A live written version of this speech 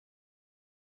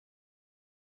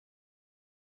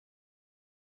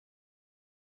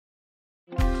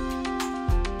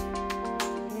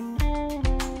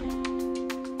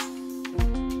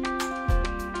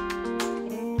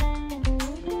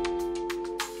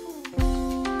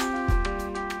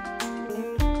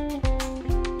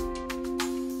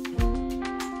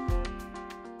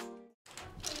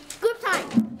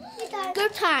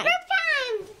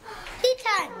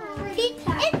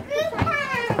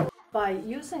by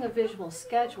using a visual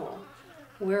schedule,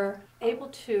 we're able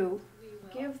to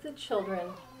give the children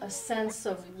a sense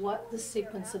of what the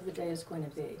sequence of the day is going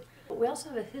to be. But we also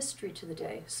have a history to the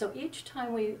day. So each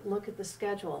time we look at the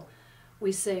schedule,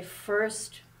 we say,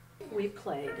 first we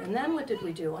played, and then what did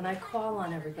we do? And I call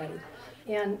on everybody.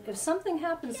 And if something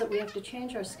happens that we have to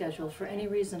change our schedule for any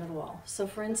reason at all, so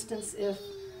for instance, if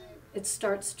it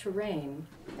starts to rain,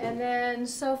 and then,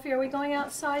 Sophie, are we going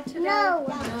outside today? No.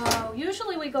 No.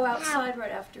 Usually we go outside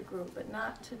right after group, but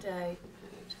not today.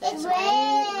 Today's a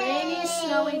rainy,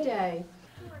 snowy day.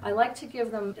 I like to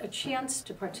give them a chance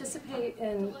to participate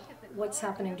in what's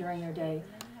happening during their day,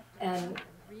 and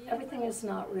everything is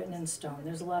not written in stone.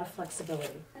 There's a lot of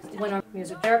flexibility. When our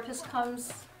music therapist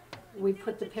comes, we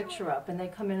put the picture up, and they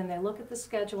come in and they look at the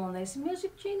schedule and they say,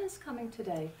 Music Gina's coming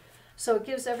today. So it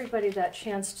gives everybody that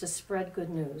chance to spread good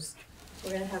news.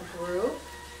 We're going to have group,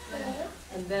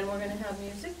 and then we're going to have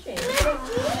Music Gina.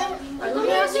 Let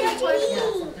me ask you a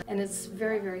question. And it's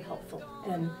very, very helpful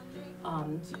in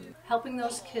helping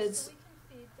those kids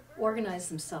organize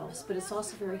themselves, but it's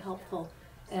also very helpful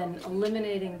in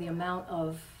eliminating the amount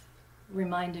of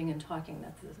reminding and talking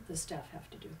that the staff have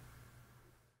to do.